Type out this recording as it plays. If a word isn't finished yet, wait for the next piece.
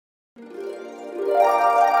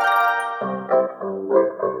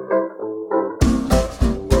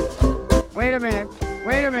Wait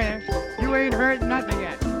a minute. You ain't heard nothing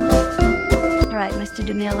yet. All right, Mr.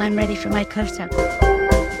 DeMille, I'm ready for my close-up.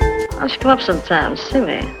 Why don't you come up sometime, see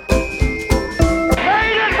me? Rated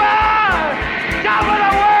Bar! Top of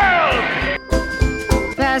the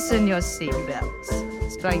world! Fasten your seatbelts.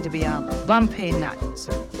 It's going to be a bumpy night. The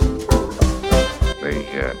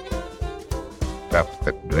stuff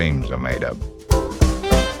that dreams are made of.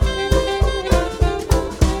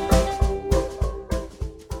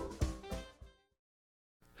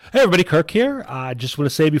 Hey everybody, Kirk here. I just want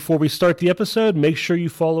to say before we start the episode, make sure you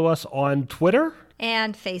follow us on Twitter.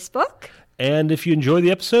 And Facebook. And if you enjoy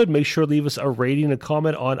the episode, make sure to leave us a rating and a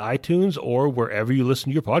comment on iTunes or wherever you listen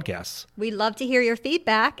to your podcasts. We love to hear your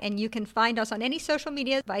feedback, and you can find us on any social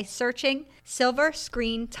media by searching Silver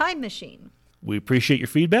Screen Time Machine. We appreciate your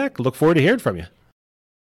feedback. Look forward to hearing from you.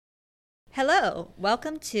 Hello,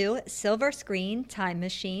 welcome to Silver Screen Time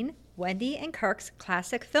Machine, Wendy and Kirk's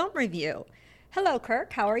classic film review. Hello,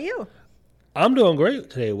 Kirk. How are you? I'm doing great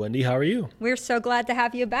today, Wendy. How are you? We're so glad to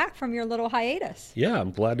have you back from your little hiatus. Yeah,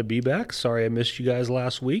 I'm glad to be back. Sorry I missed you guys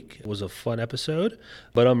last week. It was a fun episode,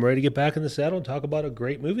 but I'm ready to get back in the saddle and talk about a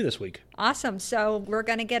great movie this week. Awesome. So we're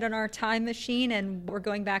going to get in our time machine, and we're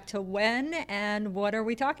going back to when, and what are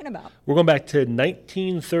we talking about? We're going back to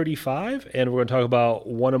 1935, and we're going to talk about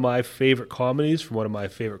one of my favorite comedies from one of my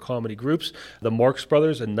favorite comedy groups, the Marx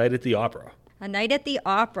Brothers, A Night at the Opera. A Night at the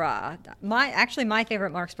Opera. My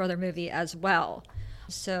favorite Marx Brothers movie as well.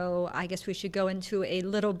 So I guess we should go into a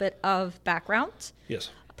little bit of background.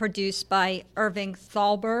 Yes. Produced by Irving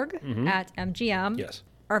Thalberg at MGM. Yes.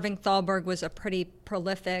 Irving Thalberg was a pretty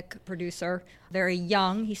prolific producer, very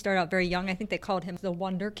young. He started out very young. I think they called him the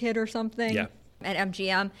Wonder Kid or something. Yeah. At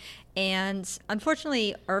MGM. And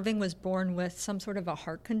unfortunately, Irving was born with some sort of a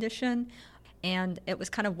heart condition. And it was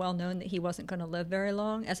kind of well known that he wasn't going to live very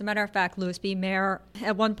long. As a matter of fact, Louis B. Mayer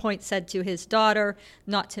at one point said to his daughter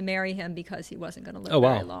not to marry him because he wasn't going to live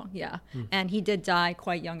very long. Yeah. And he did die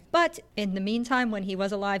quite young. But in the meantime, when he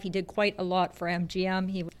was alive, he did quite a lot for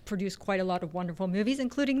MGM. He produced quite a lot of wonderful movies,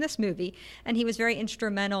 including this movie. And he was very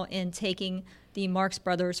instrumental in taking the Marx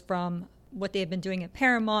Brothers from what they have been doing at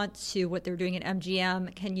Paramount to what they're doing at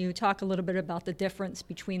MGM. Can you talk a little bit about the difference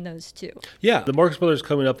between those two? Yeah, the Marx Brothers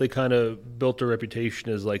coming up, they kind of built their reputation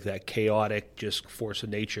as like that chaotic, just force of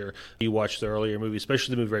nature. You watch the earlier movie,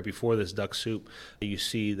 especially the movie right before this, Duck Soup, you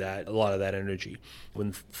see that a lot of that energy.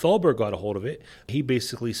 When Thalberg got a hold of it, he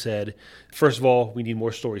basically said, first of all, we need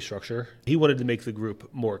more story structure. He wanted to make the group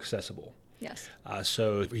more accessible. Yes.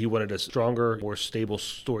 So he wanted a stronger, more stable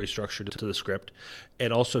story structure to the script,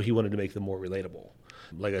 and also he wanted to make them more relatable.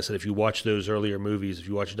 Like I said, if you watch those earlier movies, if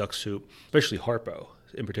you watch Duck Soup, especially Harpo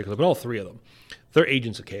in particular, but all three of them, they're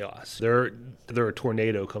agents of chaos. They're a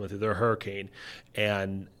tornado coming through, they're a hurricane,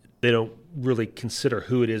 and they don't really consider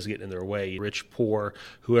who it is getting in their way. Rich, poor,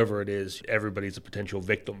 whoever it is, everybody's a potential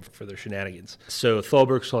victim for their shenanigans. So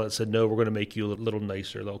Thalberg saw it and said, no, we're going to make you a little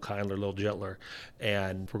nicer, a little kinder, a little gentler,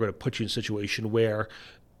 and we're going to put you in a situation where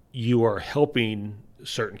you are helping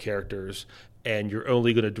certain characters and you're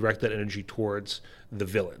only going to direct that energy towards the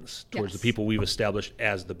villains, towards the people we've established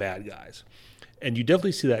as the bad guys. And you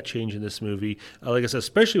definitely see that change in this movie. Like I said,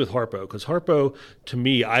 especially with Harpo, because Harpo, to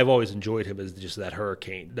me, I've always enjoyed him as just that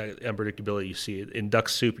hurricane, that unpredictability you see. In Duck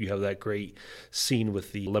Soup, you have that great scene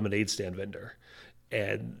with the lemonade stand vendor.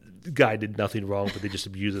 And the guy did nothing wrong, but they just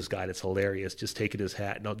abuse this guy. And it's hilarious, just taking his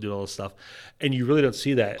hat and not doing all this stuff. And you really don't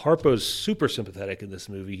see that. Harpo's super sympathetic in this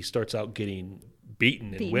movie. He starts out getting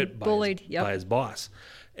beaten and whipped by his boss.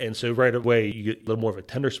 And so right away, you get a little more of a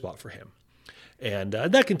tender spot for him. And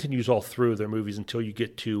that continues all through their movies until you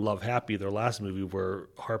get to Love Happy, their last movie, where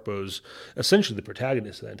Harpo's essentially the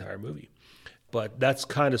protagonist of the entire movie. But that's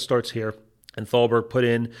kind of starts here. And Thalberg put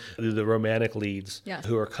in the romantic leads,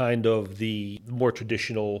 who are kind of the more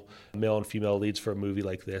traditional male and female leads for a movie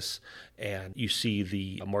like this. And you see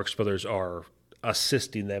the Marx Brothers are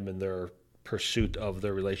assisting them in their pursuit of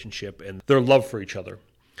their relationship and their love for each other.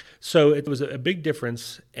 So it was a big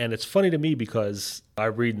difference, and it's funny to me because I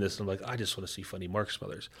read this and I'm like, I just want to see funny Marx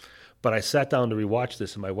Brothers. But I sat down to rewatch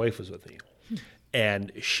this, and my wife was with me.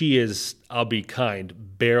 And she is, I'll be kind,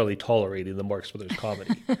 barely tolerating the Marx Brothers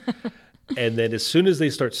comedy. And then as soon as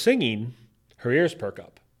they start singing, her ears perk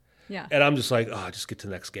up. Yeah. And I'm just like, oh, just get to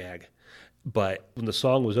the next gag. But when the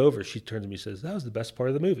song was over, she turned to me and says, that was the best part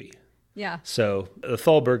of the movie. Yeah. So the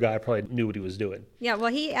Thalberg guy probably knew what he was doing. Yeah,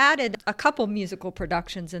 well, he added a couple musical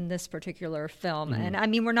productions in this particular film. And I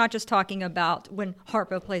mean, we're not just talking about when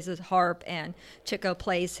Harpo plays his harp and Chico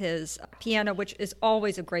plays his piano, which is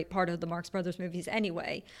always a great part of the Marx Brothers movies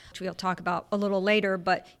anyway, which we'll talk about a little later.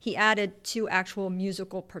 But he added 2 actual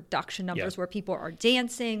musical production numbers where people are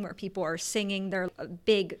dancing, where people are singing. They're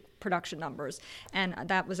big production numbers, and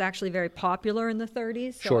that was actually very popular in the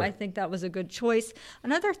 30s, so I think that was a good choice.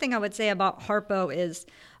 Another thing I would say about Harpo is,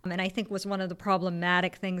 and I think was one of the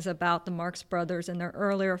problematic things about the Marx Brothers in their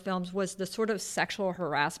earlier films, was the sort of sexual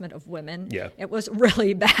harassment of women. Yeah. It was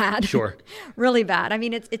really bad. Sure. Really bad. I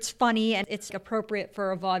mean, it's funny and it's appropriate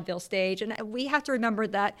for a vaudeville stage, and we have to remember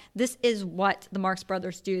that this is what the Marx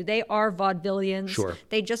Brothers do. They are vaudevillians. Sure.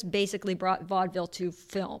 They just basically brought vaudeville to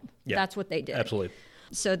film. Yeah. That's what they did. Absolutely.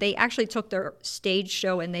 So they actually took their stage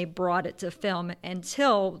show and they brought it to film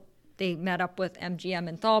until they met up with MGM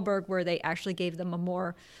and Thalberg, where they actually gave them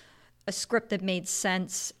a script that made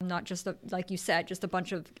sense, not just, like you said, just a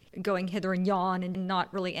bunch of going hither and yon and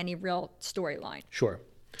not really any real storyline. Sure.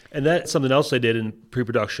 And that's something else they did in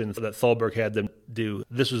pre-production that Thalberg had them do.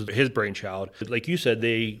 This was his brainchild. Like you said,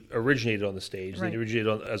 they originated on the stage. Right. They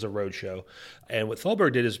originated as a road show. And what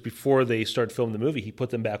Thalberg did is before they started filming the movie, he put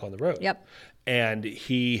them back on the road. Yep. And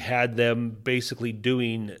he had them basically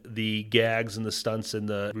doing the gags and the stunts and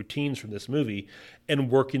the routines from this movie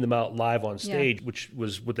and working them out live on stage, which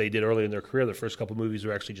was what they did early in their career. The first couple of movies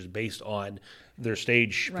were actually just based on their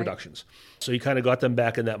stage productions. So he kind of got them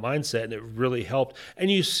back in that mindset, and it really helped.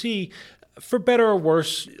 And you see, for better or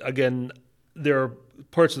worse, again, there are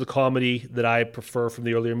parts of the comedy that I prefer from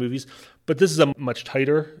the earlier movies, but this is a much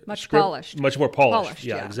tighter, Much script, polished. much more polished. Polished,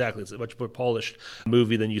 Yeah, yeah. exactly. It's a much more polished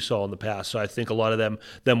movie than you saw in the past. So I think a lot of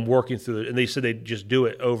them working through it, and they said they'd just do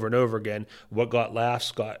it over and over again. What got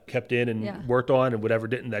laughs got kept in and worked on, and whatever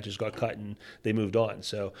didn't, that just got cut and they moved on.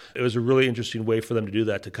 So it was a really interesting way for them to do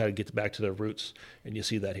that, to kind of get back to their roots, and you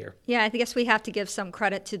see that here. Yeah, I guess we have to give some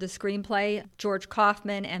credit to the screenplay. George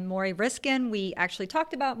Kaufman and Maury Riskin. We actually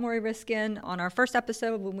talked about Maury Riskin on our first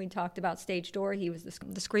episode when we talked about Stage Door. He was the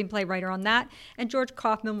screenplay writer on that, and George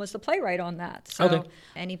Kaufman was the playwright on that. So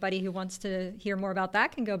anybody who wants to hear more about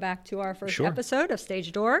that can go back to our first episode of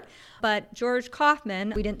Stage Door. But George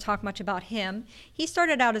Kaufman, we didn't talk much about him. He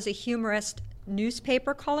started out as a humorist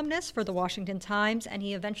newspaper columnist for the Washington Times, and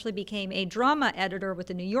he eventually became a drama editor with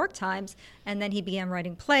the New York Times, and then he began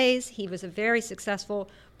writing plays. He was a very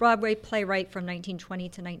successful Broadway playwright from 1920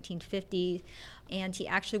 to 1950, and he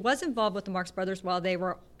actually was involved with the Marx Brothers while they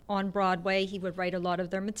were on Broadway. He would write a lot of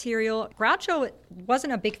their material. Groucho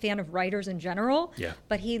wasn't a big fan of writers in general,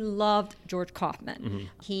 but he loved George Kaufman.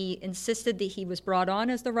 He insisted that he was brought on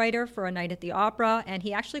as the writer for A Night at the Opera, and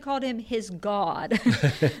he actually called him his god.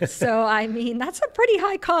 So, I mean, that's a pretty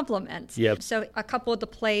high compliment. So a couple of the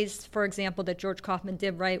plays, for example, that George Kaufman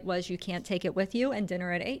did write was You Can't Take It With You and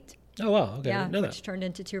Dinner at 8. Oh, wow. Okay. I Yeah, didn't know that. which turned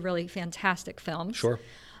into 2 really fantastic films. Sure.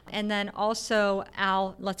 And then also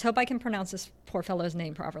Al, let's hope I can pronounce this poor fellow's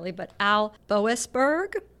name properly, but Al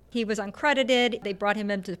Boasberg. He was uncredited. They brought him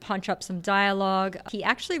in to punch up some dialogue. He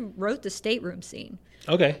actually wrote the stateroom scene,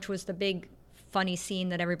 which was the big funny scene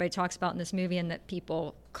that everybody talks about in this movie and that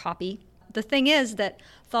people copy. The thing is that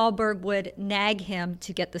Thalberg would nag him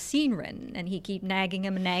to get the scene written, and he'd keep nagging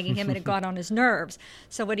him, and it got on his nerves.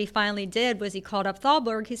 So what he finally did was he called up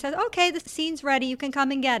Thalberg. He said, okay, the scene's ready. You can come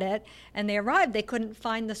and get it. And they arrived. They couldn't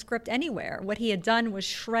find the script anywhere. What he had done was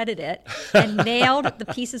shredded it and nailed the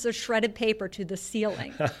pieces of shredded paper to the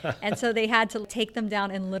ceiling. And so they had to take them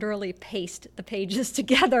down and literally paste the pages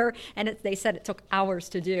together. And they said it took hours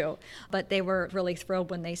to do. But they were really thrilled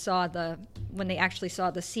when they actually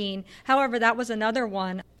saw the scene. However, that was another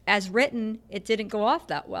one. As written, it didn't go off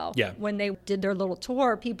that well. When they did their little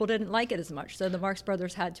tour, people didn't like it as much. So the Marx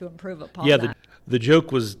Brothers had to improve upon that. The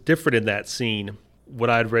joke was different in that scene. What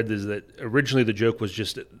I'd read is that originally the joke was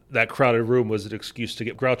just that crowded room was an excuse to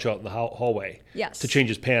get Groucho out in the hallway. To change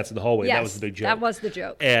his pants in the hallway. That was the big joke. That was the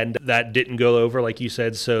joke. And that didn't go over, like you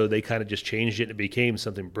said, so they kind of just changed it and it became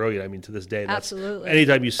something brilliant. I mean, to this day, Absolutely.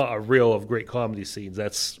 Anytime you saw a reel of great comedy scenes,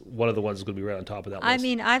 that's one of the ones that's going to be right on top of that list. I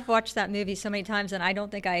mean, I've watched that movie so many times, and I don't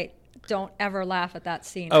think I don't ever laugh at that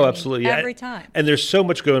scene. Oh, absolutely. Every time. And there's so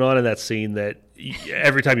much going on in that scene that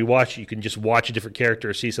every time you watch it, you can just watch a different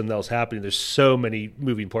character, see something else happening. There's so many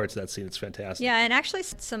moving parts of that scene. It's fantastic. Yeah, and actually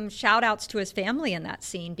some shout outs to his family in that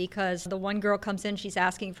scene, because the one girl comes in, she's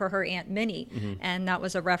asking for her Aunt Minnie, and that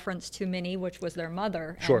was a reference to Minnie, which was their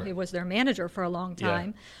mother, Sure. and who was their manager for a long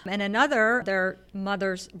time. And another, their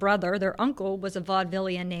mother's brother, their uncle, was a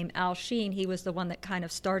vaudevillian named Al Sheen. He was the one that kind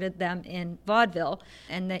of started them in vaudeville,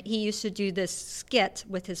 and that he used to do this skit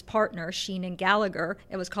with his partner, Sheen and Gallagher.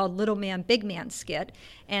 It was called Little Man, Big Man skit,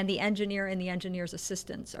 and the engineer and the engineer's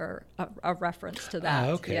assistants are a reference to that.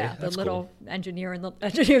 Okay, yeah, that's the little cool. engineer and the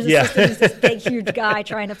engineer's assistant is this big, huge guy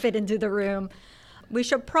trying to fit into the room. We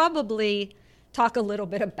should probably talk a little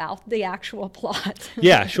bit about the actual plot.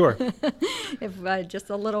 Yeah, sure. If just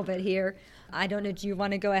a little bit here. I don't know, do you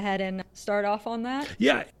want to go ahead and start off on that?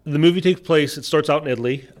 Yeah, the movie takes place, it starts out in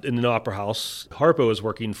Italy, in an opera house. Harpo is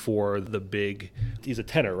working for he's a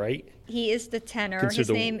tenor, right? He is the tenor. His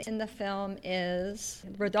name in the film is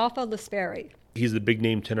Rodolfo Lasperi. He's the big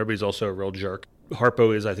name tenor, but he's also a real jerk.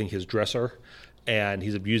 Harpo is, I think, his dresser, and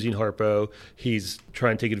he's abusing Harpo. He's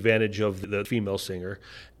trying to take advantage of the female singer,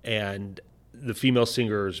 and the female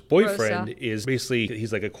singer's boyfriend Rosa. is basically,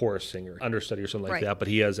 he's like a chorus singer, understudy or something like Right. that, but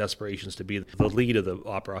he has aspirations to be the lead of the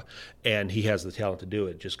opera, and he has the talent to do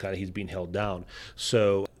it, just kind of he's being held down.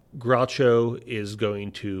 So Groucho is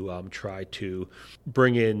going to try to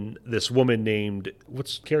bring in this woman named,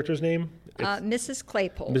 what's the character's name? Mrs.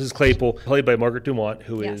 Claypole. Mrs. Claypole, played by Margaret Dumont,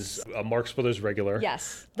 who Yes. is a Marx Brothers regular.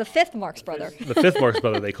 Yes, the fifth Marx brother. The fifth Marx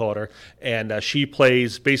Brother, they called her. And she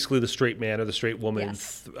plays basically the straight man or the straight woman,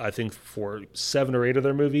 Yes. I think, for 7 or 8 of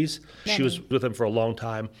their movies. She was with them for a long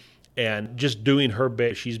time. And just doing her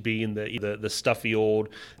bit, she's being the stuffy old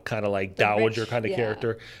kind of like dowager rich, kind of yeah.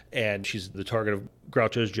 character, and she's the target of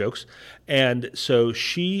Groucho's jokes. And so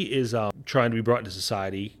she is trying to be brought into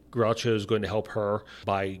society. Groucho is going to help her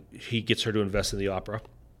he gets her to invest in the opera.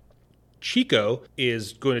 Chico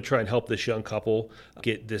is going to try and help this young couple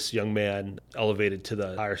get this young man elevated to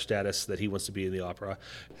the higher status that he wants to be in the opera.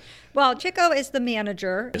 Well, Chico is the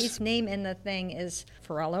manager. His name in the thing is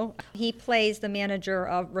Ferrello. He plays the manager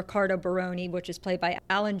of Riccardo Baroni, which is played by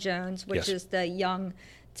Alan Jones, which Yes. is the young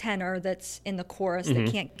tenor that's in the chorus that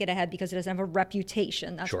can't get ahead because it doesn't have a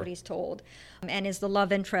reputation. That's Sure. what he's told. And is the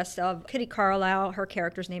love interest of Kitty Carlisle. Her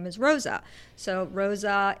character's name is Rosa. So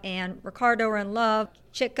Rosa and Riccardo are in love.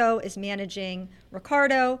 Chico is managing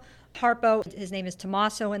Riccardo. Harpo, his name is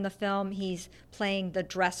Tommaso in the film. He's playing the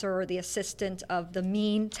dresser or the assistant of the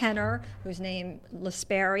mean tenor, whose name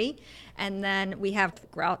Lasperi. And then we have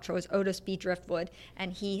Groucho as Otis B. Driftwood,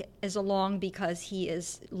 and he is along because he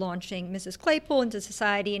is launching Mrs. Claypole into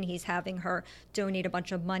society, and he's having her donate a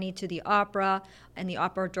bunch of money to the opera, and the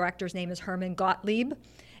opera director's name is Herman Gottlieb.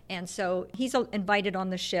 And so he's invited on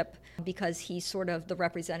the ship because he's sort of the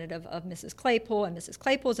representative of Mrs. Claypole, and Mrs.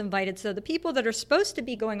 Claypole's invited. So the people that are supposed to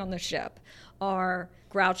be going on the ship are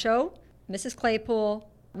Groucho, Mrs. Claypole,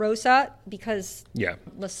 Rosa, because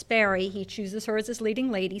Lasperi, he chooses her as his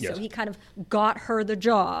leading lady, Yes. so he kind of got her the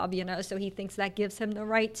job, so he thinks that gives him the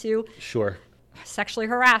right to Sure. sexually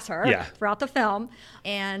harass her Yeah. throughout the film.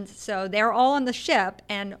 And so they're all on the ship,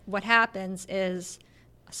 and what happens is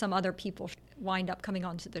some other people wind up coming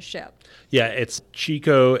onto the ship. Yeah, it's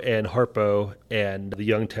Chico and Harpo and the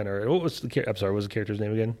young tenor. What was what was the character's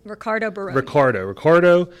name again? Riccardo Baroni.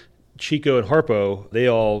 Ricardo, Chico, and Harpo, they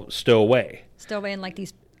all stow away. Stowaway in like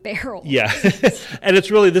these barrels. Yeah. And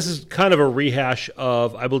this is kind of a rehash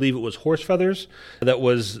of, I believe it was Horse Feathers. That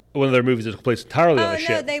was one of their movies that took place entirely on Oh a no,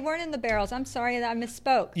 ship. they weren't in the barrels. I'm sorry that I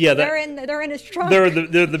misspoke. Yeah, they're in his trunk. They're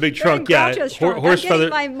the big trunk, They're yeah. in Groucho's trunk. Horse I'm getting Feather.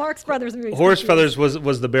 my Marx Brothers movies. Horse confused. Feathers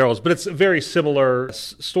was the barrels, but it's a very similar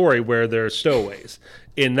story where they're stowaways.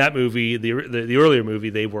 In that movie, the earlier movie,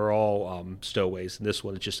 they were all stowaways. In this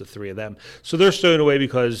one, it's just the 3 of them. So they're stowing away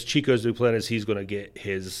because Chico's new plan is he's going to get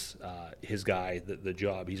his guy the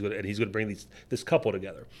job. He's going to bring this couple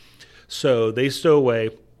together. So they stow away.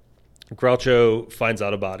 Groucho finds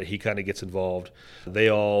out about it. He kind of gets involved. They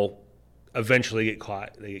all eventually get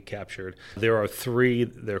caught. They get captured. There are 3.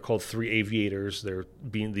 They're called 3 aviators. They're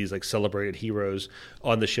being these like celebrated heroes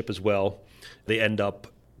on the ship as well. They end up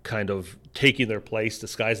kind of taking their place,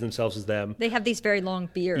 disguising themselves as them. They have these very long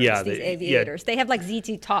beards, Yeah, these yeah. aviators. They have like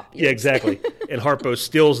ZT Top beards. Yeah, exactly. And Harpo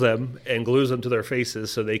steals them and glues them to their faces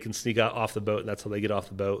so they can sneak out off the boat, and that's how they get off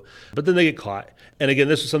the boat. But then they get caught. And again,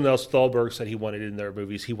 this is something else Thalberg said he wanted in their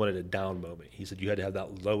movies. He wanted a down moment. He said you had to have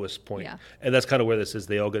that lowest point. Yeah. And that's kind of where this is.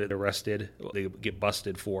 They all get arrested. They get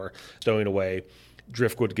busted for stowing away.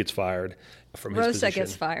 Driftwood gets fired from his position. Rosa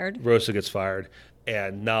gets fired. Rosa gets fired.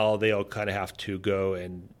 And now they all kind of have to go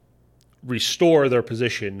and restore their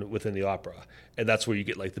position within the opera. And that's where you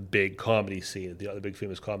get like the big comedy scene, the big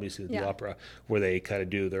famous comedy scene at the opera, where they kind of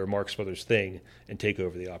do their Marx Brothers thing and take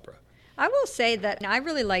over the opera. I will say that I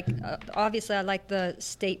really like, obviously I like the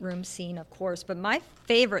stateroom scene, of course, but my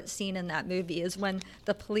favorite scene in that movie is when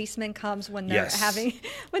the policeman comes when they're having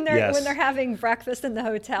when they're having breakfast in the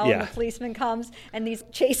hotel and the policeman comes and he's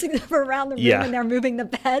chasing them around the room and they're moving the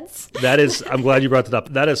beds. That is, I'm glad you brought that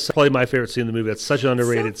up. That is probably my favorite scene in the movie. That's such an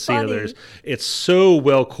underrated scene of theirs. It's so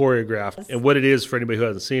well choreographed. And what it is, for anybody who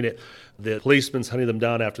hasn't seen it, the policeman's hunting them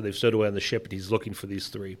down after they've stowed away on the ship, and he's looking for these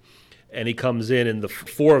three. And he comes in, and the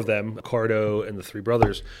four of them, Cardo and the three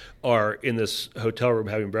brothers, are in this hotel room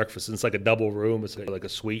having breakfast. And it's like a double room. It's like a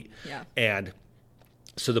suite. Yeah. And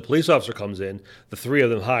so the police officer comes in. The three of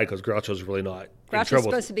them hide because Groucho's really not in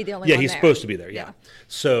trouble. Supposed to be the only one there. Yeah, he's supposed to be there, yeah.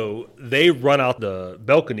 So they run out the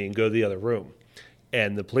balcony and go to the other room.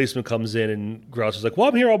 And the policeman comes in, and Groucho's like, well,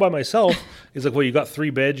 I'm here all by myself. He's like, well, you got 3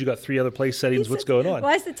 beds, you got 3 other place settings. What's going on?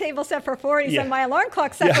 Why is the table set for 4? He said, my alarm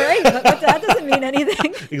clock's set for 8, but that doesn't mean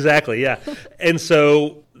anything. Exactly, yeah. And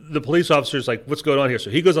so the police officer's like, what's going on here? So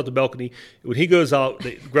he goes out the balcony. When he goes out,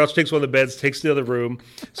 Groucho takes one of the beds, takes the other room.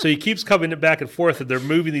 So he keeps coming back and forth, and they're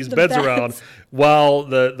moving these beds around while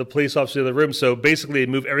the police officer in the room. So basically, they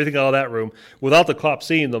move everything out of that room without the cop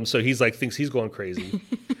seeing them. So he's like, thinks he's going crazy.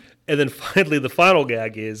 And then finally, the final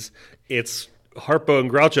gag is it's Harpo and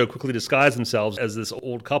Groucho quickly disguise themselves as this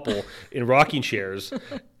old couple in rocking chairs.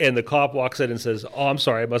 And the cop walks in and says, oh, I'm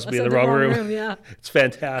sorry, I must be in the wrong room. Yeah. It's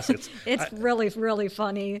fantastic. It's really, really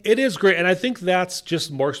funny. It is great. And I think that's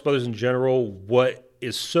just Marx Brothers in general. What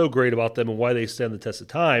is so great about them and why they stand the test of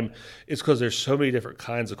time is because there's so many different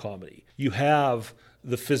kinds of comedy. You have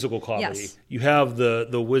the physical comedy. Yes. You have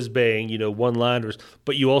the whiz-bang, one-liners,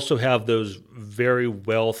 but you also have those very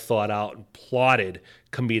well thought out and plotted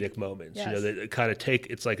comedic moments, that kind of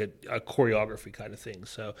it's like a choreography kind of thing.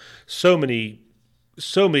 So many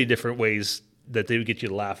different ways that they would get you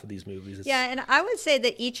to laugh at these movies. And I would say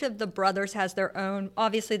that each of the brothers has their own,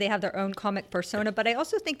 obviously they have their own comic persona, but I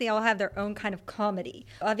also think they all have their own kind of comedy.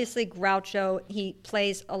 Obviously Groucho,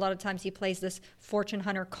 a lot of times he plays this fortune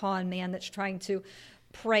hunter con man that's trying to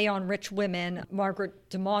prey on rich women. Margaret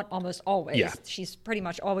Dumont almost always. Yeah. She's pretty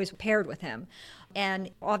much always paired with him. And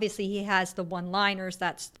obviously he has the one-liners.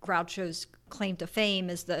 That's Groucho's claim to fame,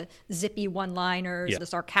 is the zippy one-liners, the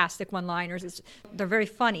sarcastic one-liners. They're very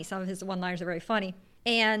funny. Some of his one-liners are very funny.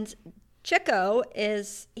 And Chico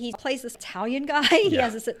he plays this Italian guy. He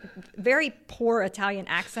has this very poor Italian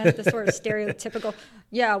accent, this sort of stereotypical,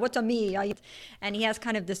 what's a me? And he has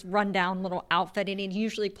kind of this rundown little outfit, and he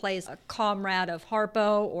usually plays a comrade of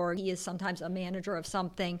Harpo, or he is sometimes a manager of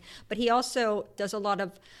something. But he also does a lot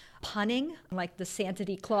of punning, like the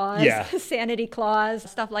Sanity Clause, Sanity Clause,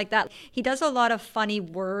 stuff like that. He does a lot of funny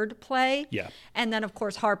word play. Yeah. And then, of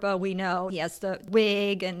course, Harpo, we know, he has the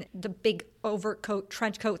wig and the big overcoat,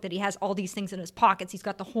 trench coat that he has all these things in his pockets. He's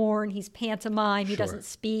got the horn, he's pantomime, he doesn't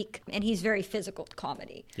speak, and he's very physical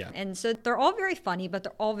comedy. Yeah. And so they're all very funny, but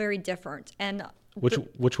they're all very different. And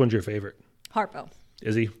which one's your favorite? Harpo.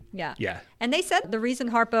 Is he? Yeah. Yeah. And they said the reason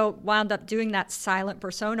Harpo wound up doing that silent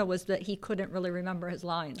persona was that he couldn't really remember his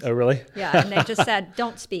lines. Oh, really? Yeah. And they just said,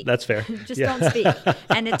 don't speak. That's fair. Just don't speak.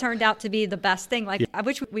 And it turned out to be the best thing. Like, I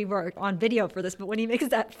wish we were on video for this, but when he makes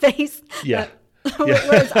that face,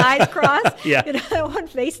 where his eyes cross, that one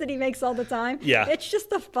face that he makes all the time. Yeah. It's just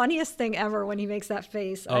the funniest thing ever when he makes that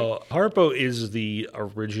face. Harpo is the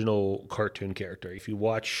original cartoon character. If you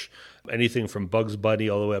watch anything from Bugs Bunny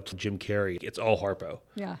all the way up to Jim Carrey, it's all Harpo.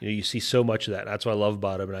 Yeah. You see so much of that. That's what I love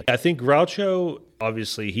about him. And I think Groucho,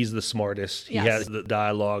 obviously, he's the smartest. He has the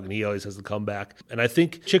dialogue, and he always has the comeback. And I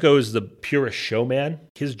think Chico is the purest showman.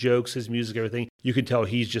 His jokes, his music, everything, you can tell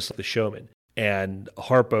he's just like the showman. And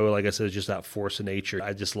Harpo, like I said, is just that force of nature.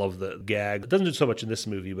 I just love the gag. It doesn't do so much in this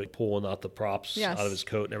movie, but pulling out the props out of his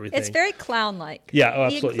coat and everything. It's very clown-like. Yeah,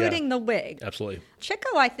 absolutely. Including the wig. Absolutely.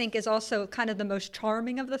 Chico, I think, is also kind of the most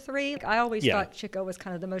charming of the three. I always thought Chico was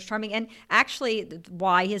kind of the most charming. And actually,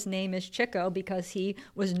 why his name is Chico, because he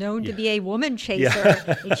was known to be a woman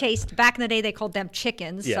chaser. He chased, back in the day, they called them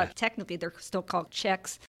chickens. So technically, they're still called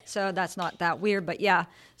chicks. So that's not that weird, but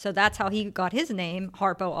so that's how he got his name,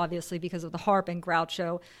 Harpo, obviously, because of the harp, and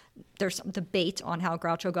Groucho. There's some debate on how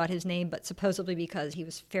Groucho got his name, but supposedly because he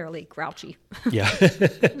was fairly grouchy. Yeah.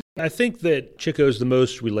 I think that Chico's the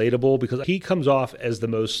most relatable because he comes off as the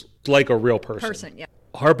most like a real person.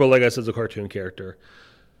 Harpo, like I said, is a cartoon character.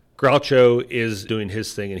 Groucho is doing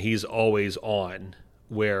his thing, and he's always on,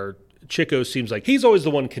 where Chico seems like he's always the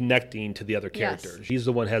one connecting to the other characters. He's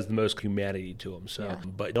the one who has the most humanity to him.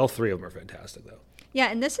 But all three of them are fantastic, though. Yeah,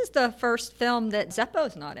 and this is the first film that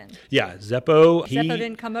Zeppo's not in. Yeah, Zeppo. Zeppo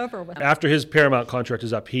didn't come over with him. After his Paramount contract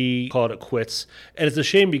is up, he called it quits. And it's a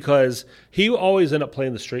shame because he always ended up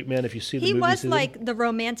playing the straight man if you see the He movies. was like the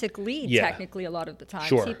romantic lead, Yeah. technically, a lot of the time.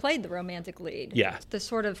 Sure. He played the romantic lead. Yeah. The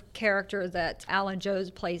sort of character that Alan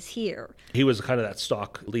Jones plays here. He was kind of that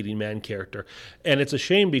stock leading man character. And it's a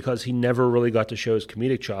shame because he never really got to show his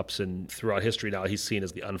comedic chops. And throughout history now, he's seen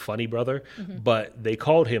as the unfunny brother. But they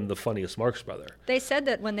called him the funniest Marx brother. They said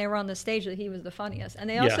that when they were on the stage that he was the funniest. And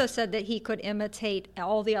they Yeah. also said that he could imitate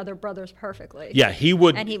all the other brothers perfectly. Yeah, he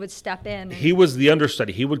would. And he would step in. And He was the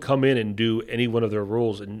understudy. He would come in and do any one of their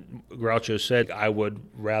roles. And Groucho said, I would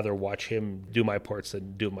rather watch him do my parts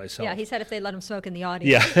than do it myself. yeah, he said if they let him smoke in the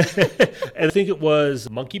audience. Yeah. And I think it was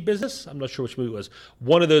Monkey Business. I'm not sure which movie it was.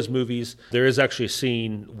 One of those movies, there is actually a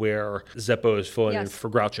scene where Zeppo is filling in Yes. for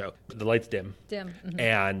Groucho. The lights dim. Dim. Mhm.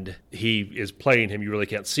 And he is playing him. You really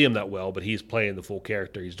can't see him that well, but he's playing the full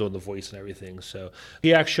character. He's doing the voice and everything. So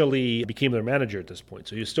he actually became their manager at this point.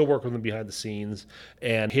 So he was still working with them behind the scenes.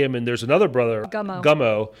 And there's another brother,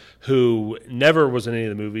 Gummo, who never was in any of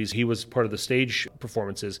the movies. He was part of the stage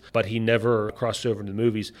performances, but he never crossed over into the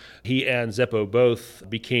movies. He and Zeppo both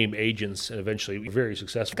became agents and eventually very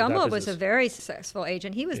successful. with that Gummo was a business. very successful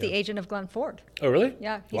agent. He was the Yeah. agent of Glenn Ford. Oh, really?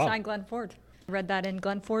 Yeah, he Wow. signed Glenn Ford. Read that in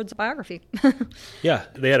Glenn Ford's biography. Yeah,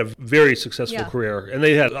 they had a very successful Yeah. career, and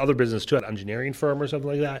they had other business too, an engineering firm or something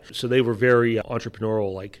like that. So they were very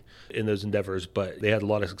entrepreneurial, like in those endeavors. But they had a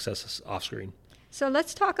lot of success off screen. So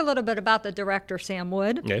let's talk a little bit about the director, Sam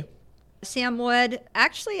Wood. Okay. Sam Wood,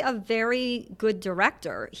 actually a very good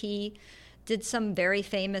director. He did some very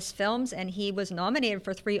famous films, and he was nominated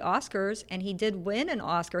for 3 Oscars, and he did win an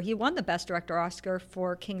Oscar. He won the Best Director Oscar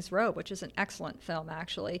for King's Row, which is an excellent film,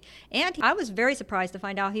 actually. And I was very surprised to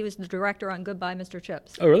find out he was the director on Goodbye, Mr.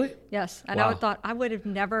 Chips. Oh, really? Yes, and Wow. I would have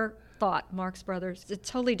never thought Marx Brothers. It's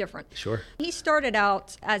totally different. Sure. He started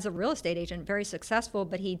out as a real estate agent, very successful,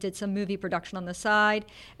 but he did some movie production on the side,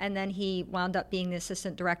 and then he wound up being the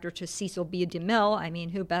assistant director to Cecil B. DeMille. I mean,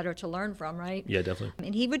 who better to learn from, right? Yeah, definitely.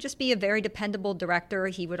 And he would just be a very dependable director.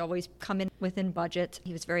 He would always come in within budget.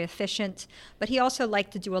 He was very efficient, but he also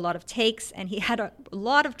liked to do a lot of takes, and he had a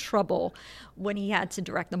lot of trouble when he had to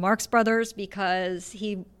direct the Marx Brothers because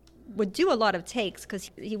he would do a lot of takes because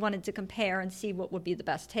he wanted to compare and see what would be the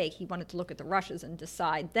best take. He wanted to look at the rushes and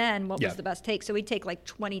decide then what Yeah. was the best take. So he'd take like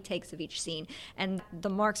 20 takes of each scene. And the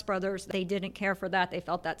Marx Brothers, they didn't care for that. They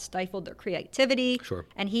felt that stifled their creativity. Sure.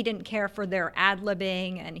 And he didn't care for their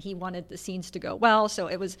ad-libbing, and he wanted the scenes to go well. So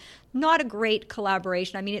it was not a great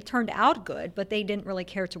collaboration. I mean, it turned out good, but they didn't really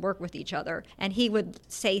care to work with each other. And he would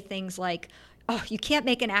say things like, oh, you can't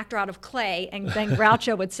make an actor out of clay. And then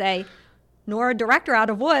Groucho would say, nor a director out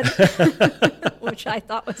of wood, which I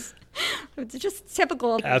thought was just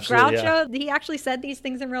typical of Absolutely, Groucho. He actually said these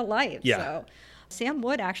things in real life. Yeah. So Sam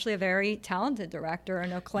Wood, actually a very talented director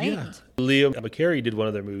and acclaimed. Leo McCarey did one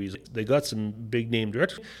of their movies. They got some big name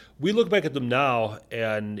directors. We look back at them now,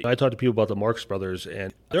 and I talk to people about the Marx Brothers,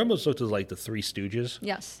 and they almost looked like the Three Stooges.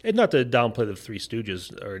 Yes. And not to downplay the Three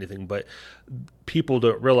Stooges or anything, but people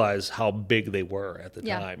don't realize how big they were at the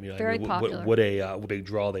Yeah, time. very popular. What a big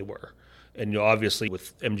draw they were. And obviously,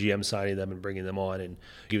 with MGM signing them and bringing them on and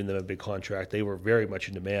giving them a big contract, they were very much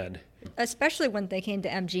in demand. Especially when they came to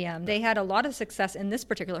MGM. They had a lot of success in this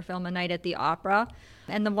particular film, A Night at the Opera.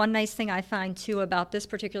 And the one nice thing I find, too, about this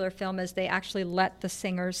particular film is they actually let the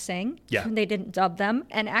singers sing. Yeah. They didn't dub them.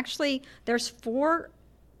 And actually, there's 4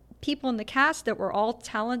 people in the cast that were all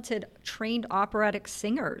talented, trained operatic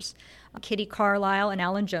singers. Kitty Carlisle and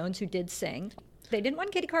Alan Jones, who did sing. They didn't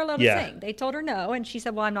want Kitty Carlisle to Yeah. sing. They told her no, and she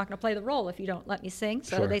said, well, I'm not going to play the role if you don't let me sing.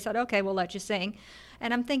 So Sure. they said, okay, we'll let you sing.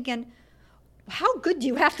 And I'm thinking, how good do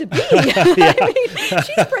you have to be? I mean,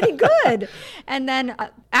 she's pretty good. And then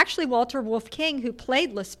actually Walter Wolf King, who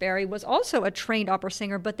played Les Sperry, was also a trained opera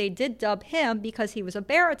singer, but they did dub him because he was a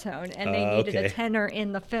baritone and they needed okay. a tenor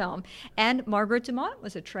in the film. And Margaret Dumont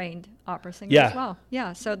was a trained opera singer Yeah. as well.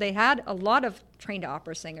 Yeah, so they had a lot of trained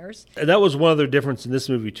opera singers. And that was one other difference in this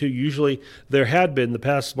movie, too. Usually, there had been, the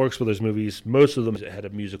past Marx Brothers movies, most of them had a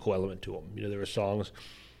musical element to them. You know, there were songs.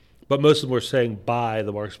 But most of them were sang by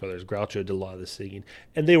the Marx Brothers. Groucho did a lot of the singing.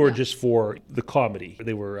 And they were just for the comedy.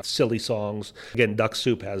 They were silly songs. Again, Duck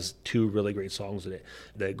Soup has 2 really great songs in it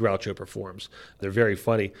that Groucho performs. They're very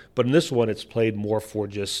funny. But in this one, it's played more for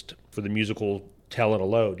the musical talent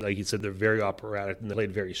alone. Like you said, they're very operatic and they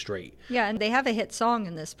played very straight. Yeah, and they have a hit song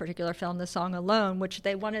in this particular film, the song Alone, which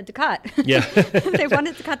they wanted to cut. Yeah. They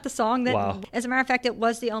wanted to cut the song. That, Wow. As a matter of fact, it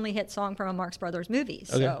was the only hit song from a Marx Brothers movie.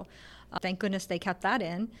 Okay. So thank goodness they kept that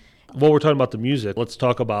in. While we're talking about the music, let's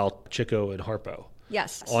talk about Chico and Harpo.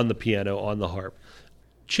 Yes. on the piano, on the harp.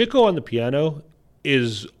 Chico on the piano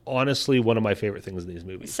is honestly one of my favorite things in these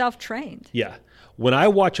movies. Self-trained. Yeah. When I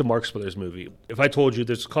watch a Marx Brothers movie, if I told you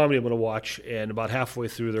there's a comedy I'm going to watch and about halfway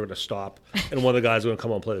through they're going to stop and one of the guys is going to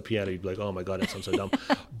come on and play the piano, you'd be like, oh my God, that sounds so dumb.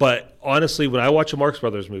 But honestly, when I watch a Marx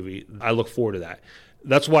Brothers movie, I look forward to that.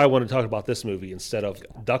 That's why I want to talk about this movie instead of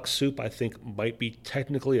Duck Soup. I think might be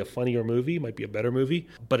technically a funnier movie, might be a better movie,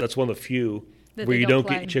 but it's one of the few That where they you don't don't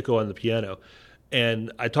play. get Chico on the piano.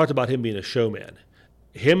 And I talked about him being a showman.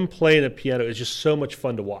 Him playing a piano is just so much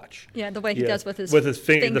fun to watch. Yeah, the way he Yeah. does with his the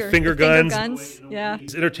finger guns. Yeah.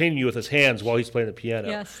 He's entertaining you with his hands while he's playing the piano.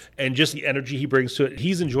 Yes. And just the energy he brings to it.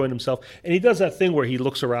 He's enjoying himself. And he does that thing where he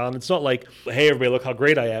looks around. It's not like, hey, everybody, look how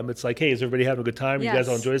great I am. It's like, hey, is everybody having a good time? You guys Yes.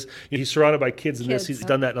 all enjoy this? He's surrounded by kids in this. Kids. He's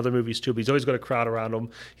done that in other movies too, but he's always got a crowd around him.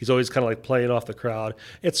 He's always kind of like playing off the crowd.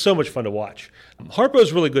 It's so much fun to watch.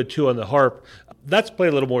 Harpo's really good too on the harp. That's played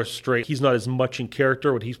a little more straight. He's not as much in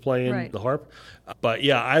character when he's playing Right. the harp. But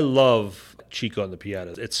yeah, I love Chico on the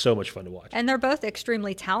piano. It's so much fun to watch. And they're both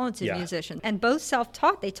extremely talented Yeah. musicians and both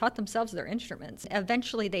self-taught. They taught themselves their instruments.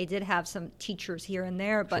 Eventually, they did have some teachers here and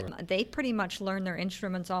there, but they pretty much learned their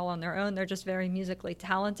instruments all on their own. They're just very musically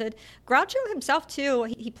talented. Groucho himself, too,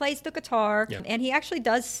 he plays the guitar and he actually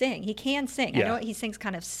does sing. He can sing. I Yeah. know he sings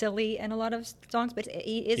kind of silly in a lot of songs, but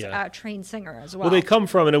he is Yeah. a trained singer as well. Well, they come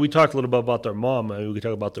from, and we talked a little bit about their mom. I mean, we could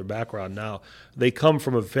talk about their background now. They come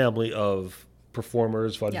from a family of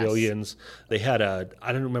performers, vaudevillians. They had I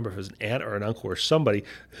don't remember if it was an aunt or an uncle or somebody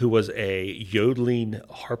who was a yodeling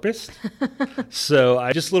harpist. So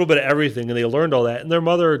just a little bit of everything, and they learned all that. And their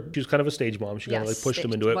mother, she was kind of a stage mom. She kind of like pushed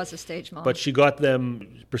them into it. Was a stage mom. But she got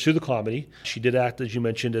them pursue the comedy. She did act, as you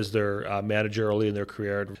mentioned, as their manager early in their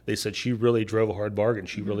career. They said she really drove a hard bargain.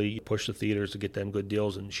 She really pushed the theaters to get them good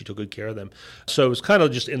deals, and she took good care of them. So it was kind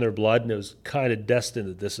of just in their blood, and it was kind of destined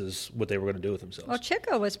that this is what they were going to do with themselves. Well,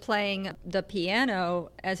 Chico was playing the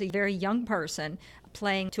piano as a very young person,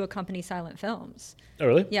 playing to accompany silent films. Oh,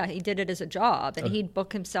 really? Yeah, he did it as a job, and he'd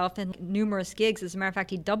book himself in numerous gigs. As a matter of fact,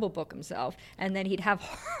 he'd double book himself, and then he'd have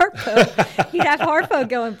Harpo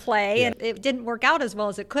go and play, and it didn't work out as well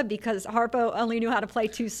as it could because Harpo only knew how to play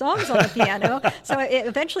 2 songs on the piano. So it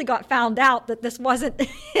eventually got found out that this wasn't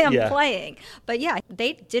him playing. But yeah,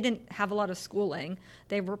 they didn't have a lot of schooling.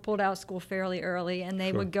 They were pulled out of school fairly early, and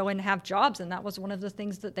they would go and have jobs, and that was one of the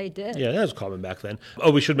things that they did. Yeah, that was common back then.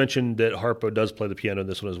 Oh, we should mention that Harpo does play the piano in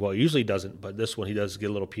this one as well. Usually he doesn't, but this one he does get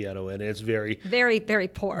a little piano in, and it's very, Very, very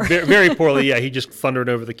poor. very poorly. Yeah, he just thundering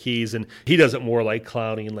over the keys, and he does it more like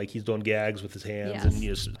clowning, like he's doing gags with his hands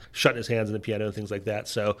and shutting his hands in the piano and things like that.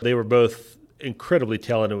 So they were both incredibly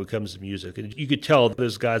talented when it comes to music. And you could tell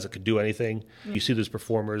those guys that could do anything. You see those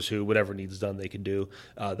performers who, whatever needs done, they can do.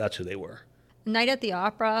 That's who they were. Night at the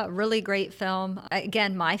Opera, really great film.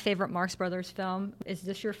 Again, my favorite Marx Brothers film. Is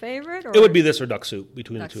this your favorite? Or? It would be this or Duck Soup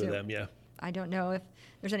between Duck the two Soup. of them, yeah. I don't know if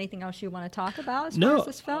there's anything else you want to talk about as far as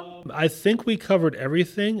this film. I think we covered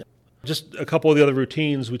everything. Just a couple of the other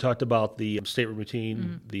routines. We talked about the stateroom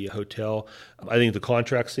routine, the hotel. I think the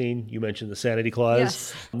contract scene, you mentioned the sanity clause.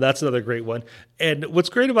 Yes. That's another great one. And what's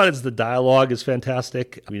great about it is the dialogue is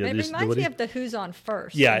fantastic. It reminds me of the Who's On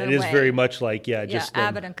First. Yeah, in it a is way. very much like, just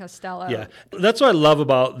Abbott and Costello. Yeah, that's what I love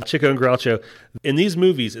about Chico and Groucho. In these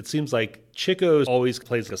movies, it seems like Chico always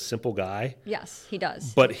plays like a simple guy, Yes, he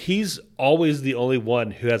does. but he's always the only one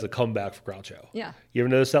who has a comeback for Groucho. Yeah. You ever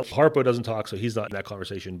notice that? Harpo doesn't talk, so he's not in that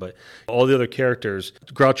conversation, but all the other characters,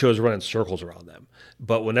 Groucho is running circles around them.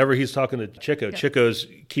 But whenever he's talking to Chico, Chico's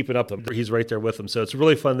keeping up with him. He's right there with him. So it's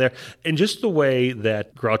really fun there. And just the way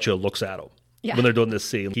that Groucho looks at him. Yeah. When they're doing this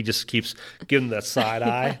scene, he just keeps giving that side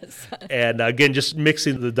eye. And again, just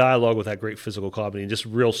mixing the dialogue with that great physical comedy and just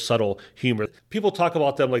real subtle humor. People talk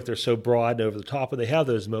about them like they're so broad and over the top, and they have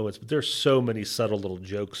those moments, but there's so many subtle little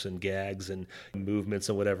jokes and gags and movements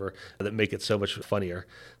and whatever that make it so much funnier.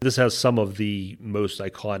 This has some of the most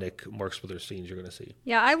iconic Marx Brothers scenes you're going to see.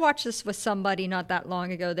 Yeah, I watched this with somebody not that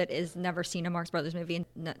long ago that has never seen a Marx Brothers movie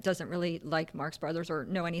and doesn't really like Marx Brothers or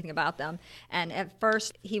know anything about them. And at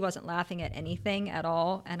first, he wasn't laughing at anything at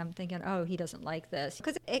all. And I'm thinking, oh, he doesn't like this.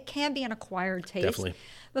 Because it can be an acquired taste. Definitely.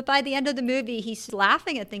 But by the end of the movie, he's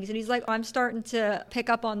laughing at things. And he's like, I'm starting to pick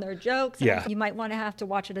up on their jokes. And Yeah. you might want to have to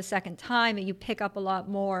watch it a second time. And you pick up a lot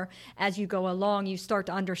more as you go along. You start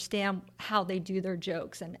to understand how they do their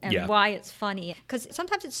jokes and Yeah. why it's funny. Because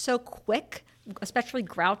sometimes it's so quick, especially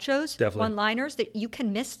Groucho's Definitely. one-liners, that you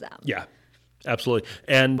can miss them. Yeah, absolutely.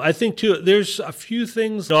 And I think, too, there's a few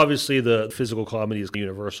things. Obviously, the physical comedy is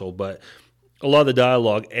universal, but a lot of the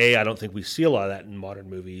dialogue, A, I don't think we see a lot of that in modern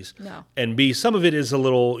movies. No. And B, some of it is a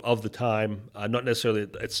little of the time. Not necessarily,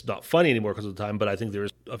 it's not funny anymore because of the time, but I think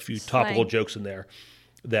there's a few topical jokes in there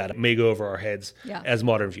that may go over our heads as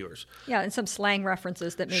modern viewers. Yeah, and some slang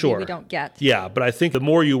references that maybe Sure. we don't get. Yeah, but I think the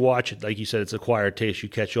more you watch it, like you said, it's acquired taste. You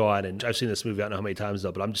catch on, and I've seen this movie I don't know how many times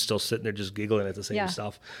though, but I'm just still sitting there just giggling at the same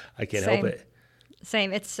stuff. I can't help it.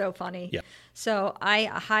 Same. It's so funny. Yeah. So I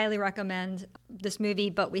highly recommend this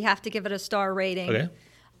movie, but we have to give it a star rating. Okay.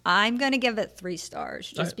 I'm going to give it 3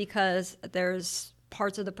 stars just because there's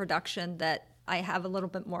parts of the production that I have a little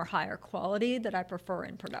bit more higher quality that I prefer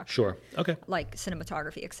in production. Sure. Okay. Like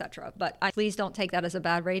cinematography, etc. But please don't take that as a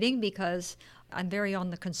bad rating because I'm very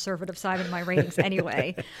on the conservative side of my ratings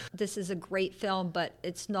anyway. This is a great film, but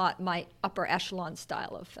it's not my upper echelon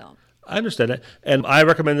style of film. I understand that. And I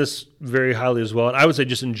recommend this very highly as well. And I would say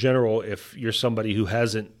just in general, if you're somebody who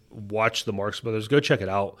hasn't watched the Marx Brothers, go check it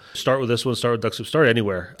out. Start with this one, start with Duck Soup, start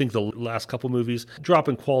anywhere. I think the last couple movies drop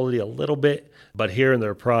in quality a little bit, but here in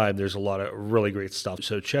their prime, there's a lot of really great stuff.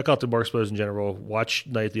 So check out the Marx Brothers in general. Watch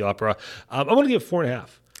Night at the Opera. I'm going to give it 4.5.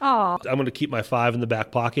 Oh, I'm going to keep my 5 in the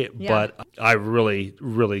back pocket, but I really,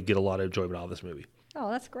 really get a lot of enjoyment out of this movie. Oh,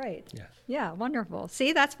 that's great. Yeah. Yeah, wonderful.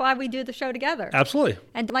 See, that's why we do the show together. Absolutely.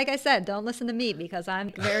 And like I said, don't listen to me because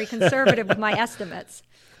I'm very conservative with my estimates.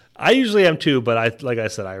 I usually am too, but like I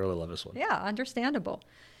said, I really love this one. Yeah, understandable.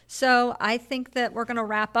 So I think that we're going to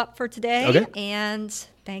wrap up for today. Okay. And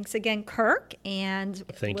thanks again, Kirk. And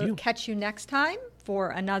Thank we'll you. catch you next time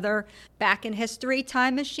for another Back in History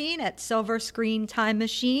Time Machine at Silver Screen Time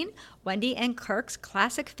Machine, Wendy and Kirk's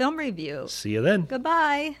classic film review. See you then.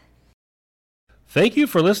 Goodbye. Thank you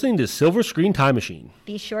for listening to Silver Screen Time Machine.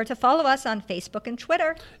 Be sure to follow us on Facebook and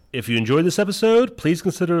Twitter. If you enjoyed this episode, please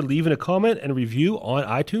consider leaving a comment and review on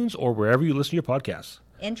iTunes or wherever you listen to your podcasts.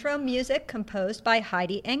 Intro music composed by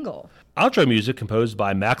Heidi Engel. Outro music composed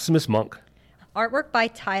by Maximus Monk. Artwork by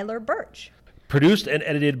Tyler Birch. Produced and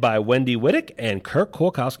edited by Wendy Wittick and Kirk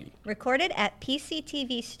Kolkowski. Recorded at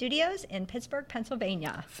PCTV Studios in Pittsburgh,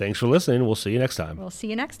 Pennsylvania. Thanks for listening. We'll see you next time. We'll see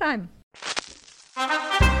you next time.